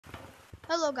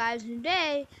Hello guys,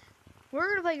 today we're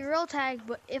going to play Gorilla Tag,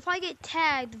 but if I get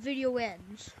tagged, the video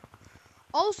ends.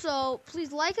 Also,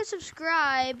 please like and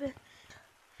subscribe,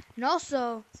 and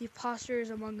also, the imposter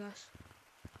is among us.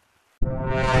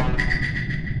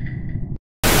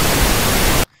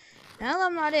 Now that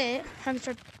I'm not it, I'm going to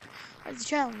start the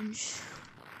challenge.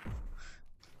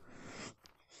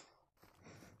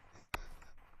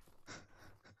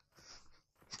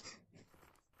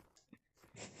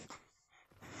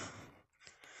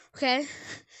 Okay,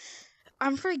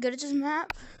 I'm pretty good at this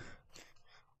map.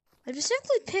 I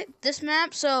specifically picked this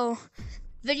map so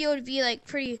video would be like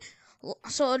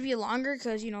so it would be longer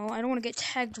because, you know, I don't want to get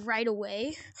tagged right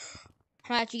away.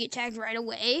 I might actually get tagged right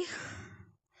away.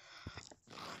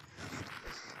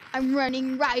 I'm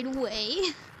running right away.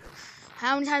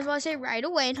 How many times will I say right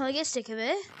away until I get sick of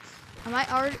it?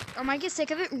 I might get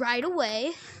sick of it right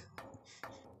away.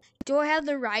 Do I have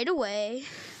the right away?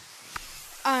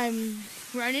 I'm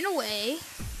running away.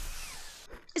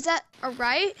 Is that a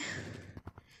right?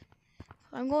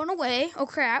 I'm going away. Oh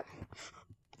crap.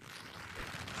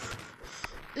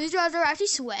 These drugs are actually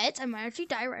sweats. I might actually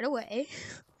die right away.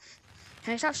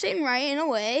 Can I stop saying right and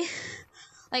away?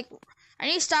 Like, I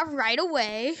need to stop right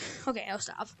away. Okay, I'll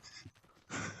stop.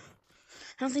 I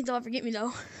don't think they'll ever get me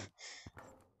though.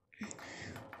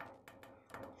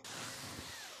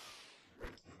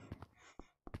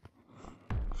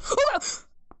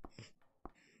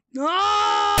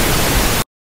 No!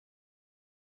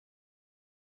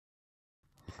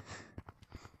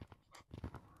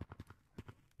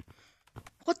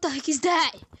 What the heck is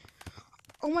that?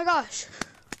 Oh my gosh.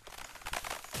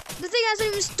 The thing hasn't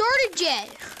even started yet.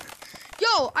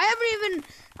 Yo, I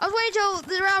was waiting until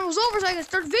the round was over so I could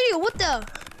start the video. What the?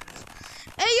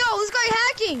 Hey, yo, this guy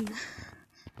hacking.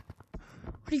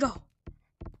 Where'd he go?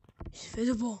 He's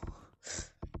visible.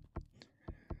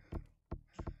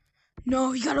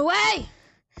 No, he got away.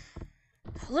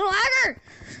 A little hacker.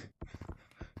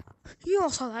 You all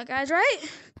saw that, guys, right?